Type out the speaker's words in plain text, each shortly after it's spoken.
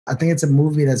I think it's a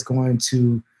movie that's going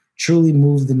to truly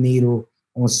move the needle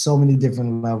on so many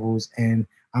different levels. And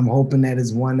I'm hoping that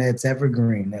it's one that's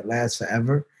evergreen, that lasts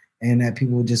forever, and that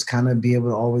people will just kind of be able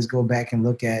to always go back and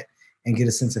look at and get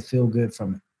a sense of feel good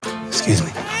from it. Excuse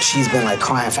me. She's been like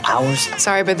crying for hours.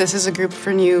 Sorry, but this is a group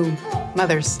for new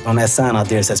mothers. On that sign out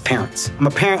there, it says parents. I'm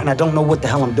a parent and I don't know what the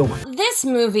hell I'm doing. This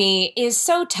movie is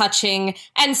so touching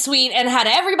and sweet and had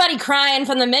everybody crying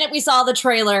from the minute we saw the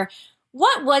trailer.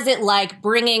 What was it like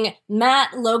bringing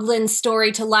Matt Louglin's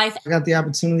story to life? I got the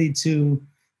opportunity to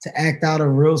act out a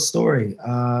real story,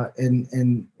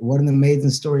 and what an amazing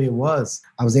story it was.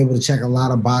 I was able to check a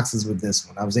lot of boxes with this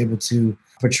one. I was able to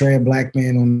portray a Black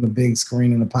man on the big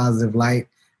screen in a positive light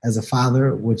as a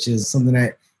father, which is something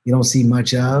that you don't see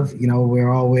much of. You know, we're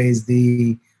always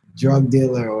the drug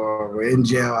dealer, or we're in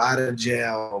jail, out of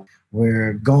jail,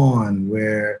 we're gone,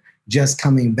 we're just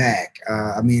coming back.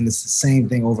 I mean, it's the same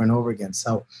thing over and over again.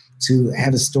 So to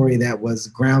have a story that was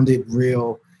grounded,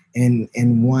 real, and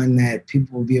one that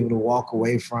people will be able to walk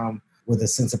away from with a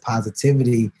sense of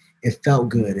positivity, it felt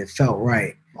good. It felt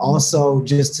right. Also,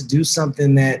 just to do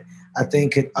something that I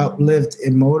think could uplift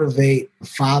and motivate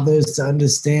fathers to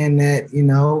understand that, you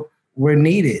know, we're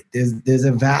needed. There's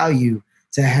a value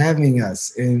to having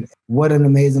us, and what an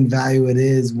amazing value it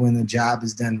is when the job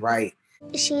is done right.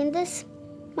 Is she in this,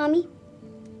 Mommy?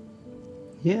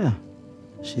 Yeah.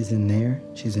 She's in there.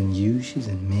 She's in you. She's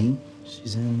in me.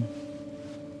 She's in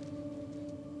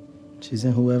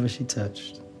whoever she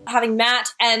touched. Having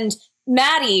Matt and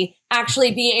Maddie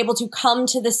actually be able to come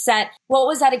to the set, what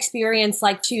was that experience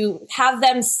like to have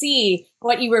them see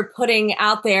what you were putting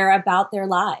out there about their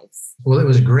lives? Well, it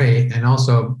was great. And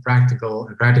also in practical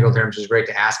terms, it was great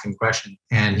to ask him questions.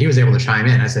 And he was able to chime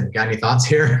in. I said, got any thoughts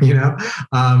here? You know,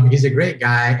 he's a great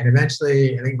guy. And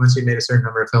eventually, I think once you've made a certain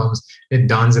number of films, it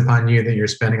dawns upon you that you're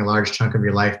spending a large chunk of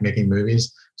your life making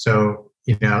movies. So,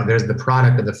 you know, there's the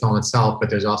product of the film itself, but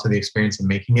there's also the experience of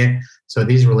making it. So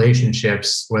these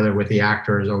relationships, whether with the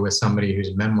actors or with somebody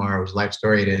whose memoir or whose life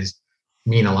story it is,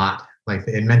 mean a lot. Like,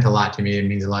 it meant a lot to me. It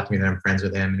means a lot to me that I'm friends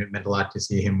with him. And it meant a lot to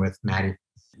see him with Maddie.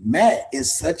 Matt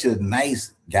is such a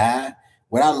nice guy.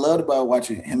 What I loved about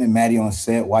watching him and Maddie on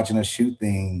set, watching us shoot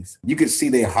things, you could see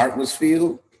their heart was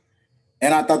filled.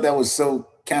 And I thought that was so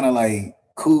kind of like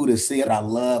cool to see. I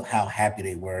love how happy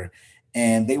they were.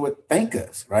 And they would thank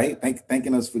us, right?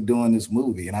 Thanking us for doing this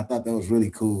movie. And I thought that was really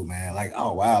cool, man. Like,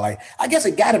 oh, wow. Like, I guess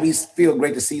it got to feel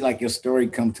great to see like your story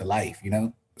come to life, you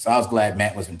know? So I was glad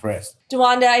Matt was impressed.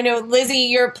 DeWanda, I know, Lizzie,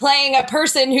 you're playing a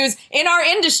person who's in our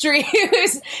industry,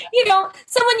 who's, you know,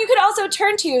 someone you could also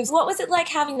turn to. What was it like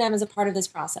having them as a part of this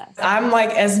process? I'm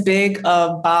like as big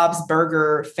a Bob's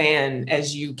Burger fan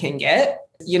as you can get.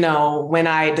 You know, when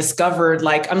I discovered,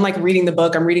 like, I'm like reading the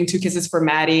book, I'm reading Two Kisses for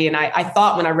Maddie. And I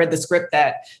thought when I read the script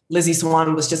that Lizzie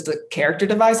Swann was just a character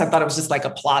device. I thought it was just like a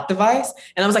plot device.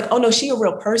 And I was like, oh no, she a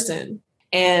real person.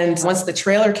 And once the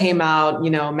trailer came out, you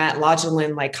know, Matt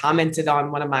Loughlin like commented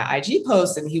on one of my IG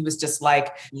posts and he was just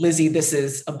like, Lizzie, this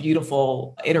is a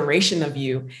beautiful iteration of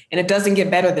you. And it doesn't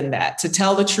get better than that. To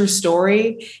tell the true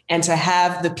story and to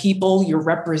have the people you're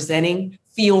representing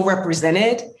feel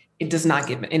represented, it does not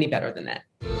get any better than that.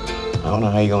 I don't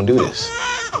know how you're going to do this.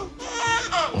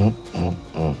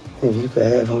 If you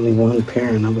could have only one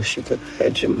parent, I wish you could have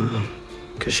had your mom,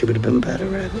 because she would have been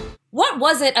better at it. What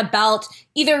was it about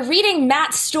either reading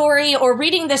Matt's story or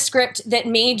reading the script that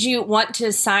made you want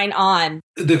to sign on?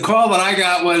 The call that I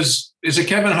got was, it's a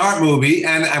Kevin Hart movie.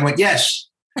 And I went, yes.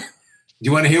 Do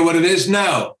you want to hear what it is?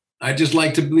 No. I just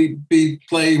like to be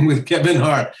playing with Kevin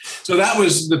Hart. So that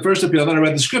was the first appeal. Then I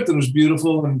read the script and it was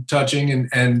beautiful and touching.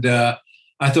 And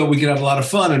I thought we could have a lot of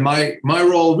fun. And my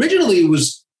role originally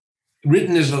was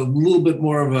written as a little bit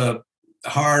more of a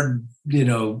hard, you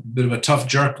know, bit of a tough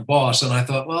jerk boss. And I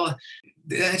thought, well,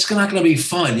 it's not going to be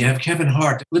fun. You have Kevin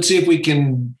Hart. Let's see if we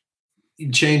can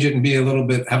change it and be have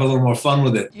a little more fun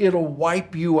with it. It'll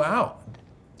wipe you out.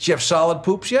 Do you have solid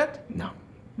poops yet? No.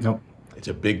 Nope. It's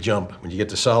a big jump. When you get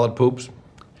to solid poops,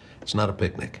 it's not a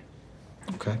picnic.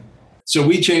 Okay. So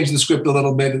we changed the script a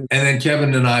little bit. And then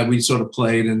Kevin and I, we sort of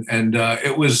played. And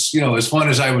it was, you know, as fun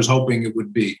as I was hoping it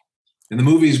would be. And the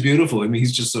movie is beautiful. I mean,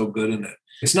 he's just so good in it.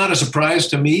 It's not a surprise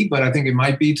to me, but I think it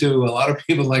might be to a lot of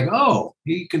people like, oh,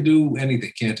 he can do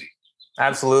anything, can't he?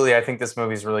 Absolutely. I think this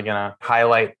movie is really going to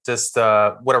highlight just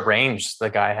what a range the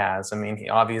guy has. I mean,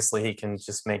 he can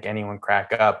just make anyone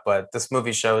crack up, but this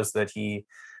movie shows that he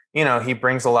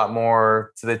brings a lot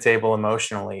more to the table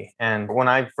emotionally. And when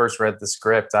I first read the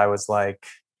script, I was like,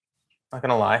 not going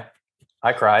to lie,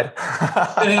 I cried.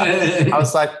 I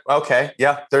was like, okay,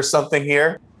 yeah, there's something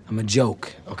here. I'm a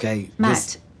joke, okay?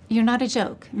 Matt, You're not a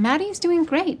joke. Maddie's doing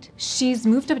great. She's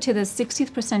moved up to the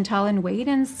 60th percentile in weight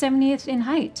and 70th in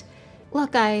height.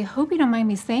 Look, I hope you don't mind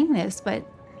me saying this, but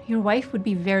your wife would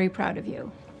be very proud of you.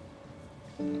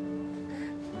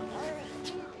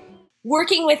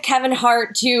 Working with Kevin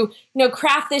Hart to,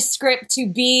 craft this script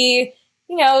to be,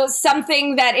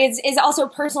 something that is also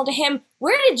personal to him.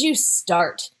 Where did you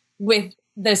start with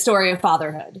the story of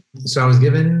fatherhood? So I was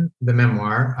given the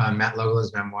memoir, Matt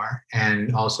Logola's memoir,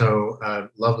 and also a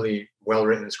lovely,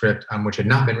 well-written script, which had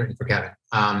not been written for Kevin.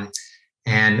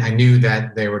 And I knew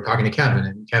that they were talking to Kevin,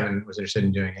 and Kevin was interested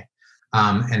in doing it.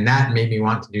 And that made me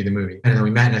want to do the movie. And then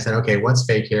we met, and I said, okay, what's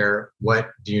fake here? What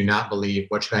do you not believe?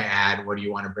 What should I add? What do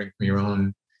you want to bring from your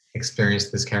own experience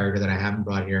to this character that I haven't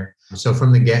brought here? So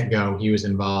from the get-go, he was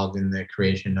involved in the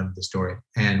creation of the story,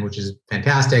 and which is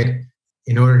fantastic.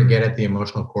 In order to get at the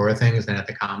emotional core of things and at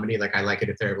the comedy, like I like it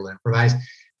if they're able to improvise.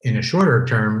 In a shorter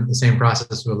term, the same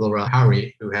process with Lil Rel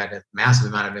Howery, who had a massive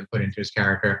amount of input into his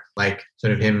character, like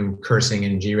sort of him cursing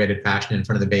in G-rated fashion in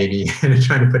front of the baby and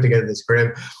trying to put together this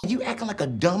crib. You acting like a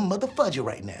dumb mother fudger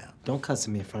right now. Don't cuss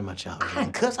at me in front of my child. I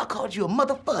ain't cuss, I called you a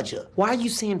mother fudger. Why are you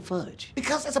saying fudge?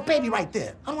 Because there's a baby right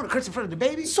there. I don't want to curse in front of the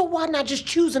baby. So why not just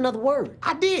choose another word?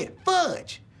 I did,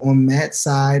 fudge. On Matt's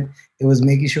side, it was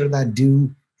making sure that I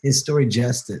do his story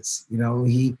justice.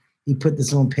 He put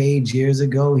this on page years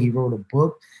ago. He wrote a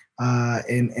book.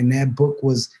 And that book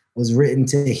was written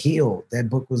to heal. That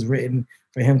book was written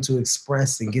for him to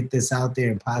express and get this out there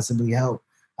and possibly help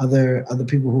other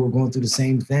people who are going through the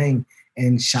same thing.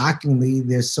 And shockingly,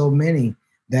 there's so many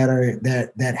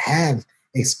that have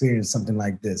experienced something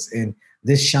like this. And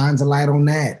this shines a light on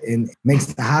that and makes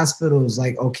the hospitals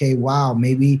like, okay, wow,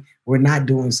 maybe we're not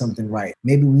doing something right.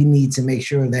 Maybe we need to make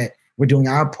sure that we're doing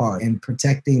our part in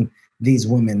protecting these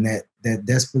women that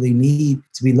desperately need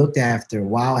to be looked after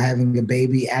while having a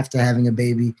baby, after having a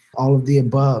baby, all of the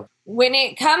above. When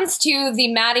it comes to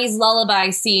the Maddie's lullaby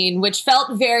scene, which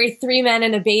felt very 3 men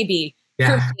and a baby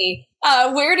for me,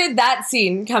 where did that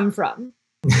scene come from?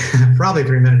 Probably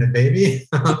 3 men and a baby.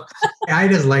 I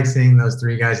just like seeing those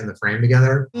three guys in the frame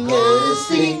together. Go to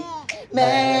sleep,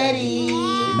 Maddie.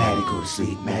 Maddie, go to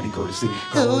sleep. Maddie, go to sleep.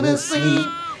 Go to sleep,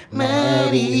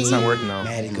 Maddie. It's not working though.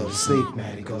 Maddie, go to sleep.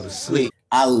 Maddie, go to sleep.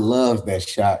 I love that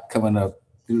shot coming up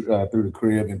through the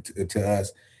crib and to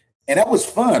us. And that was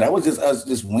fun. That was just us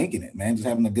just winking it, man, just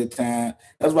having a good time.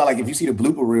 That's why, like, if you see the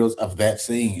blooper reels of that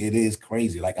scene, it is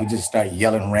crazy. Like, we just start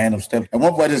yelling random stuff. And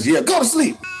one boy just yelled, go to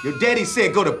sleep. Your daddy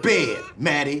said go to bed,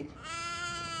 Maddie.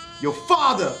 Your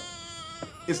father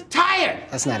is tired.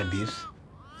 That's not abuse.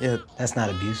 Yeah, that's not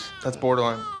abuse. That's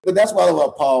borderline. But that's why I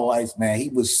love Paul Weitz, man. He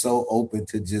was so open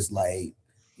to just, like,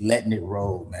 letting it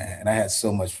roll, man. And I had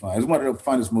so much fun. It was one of the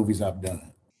funnest movies I've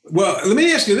done. Well, let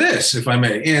me ask you this, if I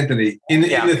may, Anthony. In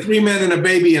the 3 men and a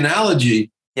baby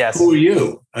analogy, yes. Who are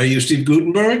you? Are you Steve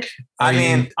Guttenberg?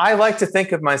 I like to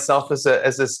think of myself as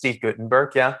a Steve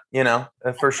Guttenberg,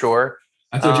 for sure.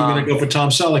 I thought you were going to go for Tom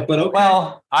Selleck, but okay.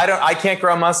 Well, I can't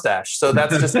grow a mustache, so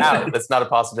that's just out. That's not a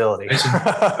possibility.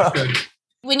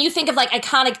 When you think of like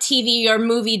iconic TV or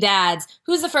movie dads,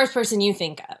 who's the first person you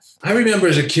think of? I remember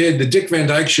as a kid, the Dick Van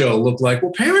Dyke Show looked like,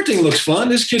 well, parenting looks fun.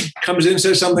 This kid comes in,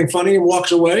 says something funny and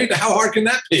walks away. How hard can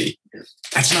that be?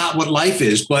 That's not what life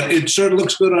is, but it sure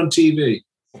looks good on TV.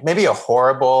 Maybe a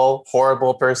horrible,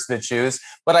 horrible person to choose,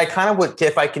 but I kind of would,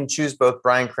 if I can choose both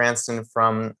Bryan Cranston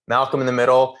from Malcolm in the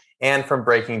Middle and from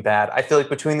Breaking Bad. I feel like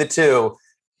between the two,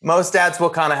 most dads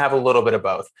will kind of have a little bit of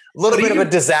both. A little bit of a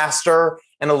disaster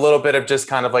and a little bit of just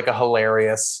kind of like a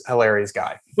hilarious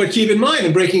guy. But keep in mind,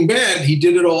 in Breaking Bad, he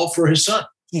did it all for his son.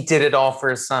 He did it all for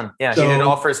his son. Yeah, so he did it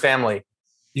all for his family.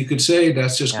 You could say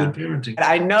that's just good parenting.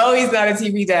 I know he's not a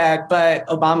TV dad, but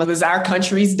Obama was our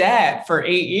country's dad for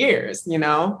 8 years,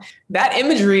 That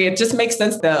imagery, it just makes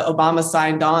sense that Obama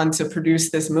signed on to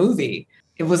produce this movie.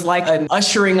 It was like an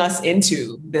ushering us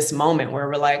into this moment where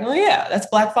we're like, oh yeah, that's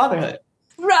Black fatherhood.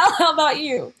 Rel, how about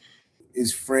you?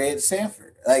 Is Fred Sanford.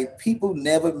 Like, people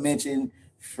never mention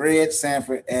Fred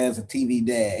Sanford as a TV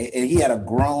dad. And he had a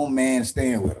grown man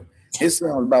staying with him. His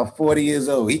son was about 40 years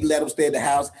old. He let him stay at the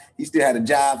house. He still had a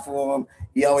job for him.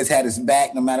 He always had his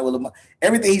back, no matter what Lamont.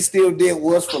 Everything he still did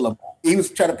was for Lamont. He was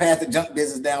trying to pass the junk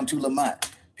business down to Lamont.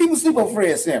 People sleep on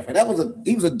Fred Sanford.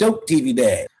 He was a dope TV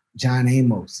dad. John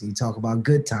Amos, he talk about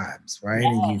good times, right?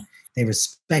 Yeah. And they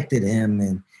respected him.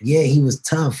 And yeah, he was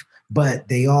tough, but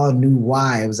they all knew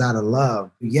why. It was out of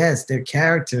love. Yes, they're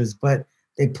characters, but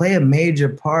they play a major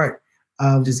part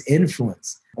of just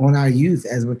influence on our youth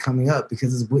as we're coming up,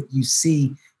 because it's what you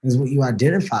see, it's what you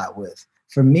identify with.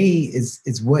 For me,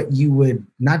 it's what you would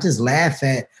not just laugh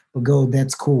at, but go,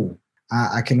 that's cool.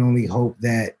 I can only hope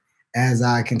that as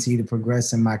I continue to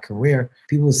progress in my career,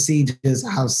 people see just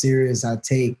how serious I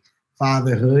take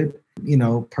fatherhood. You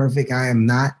know, perfect I am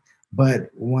not, but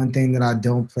one thing that I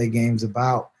don't play games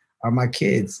about are my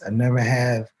kids. I never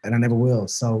have, and I never will.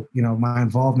 So, you know, my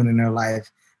involvement in their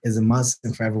life is a must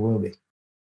and forever will be.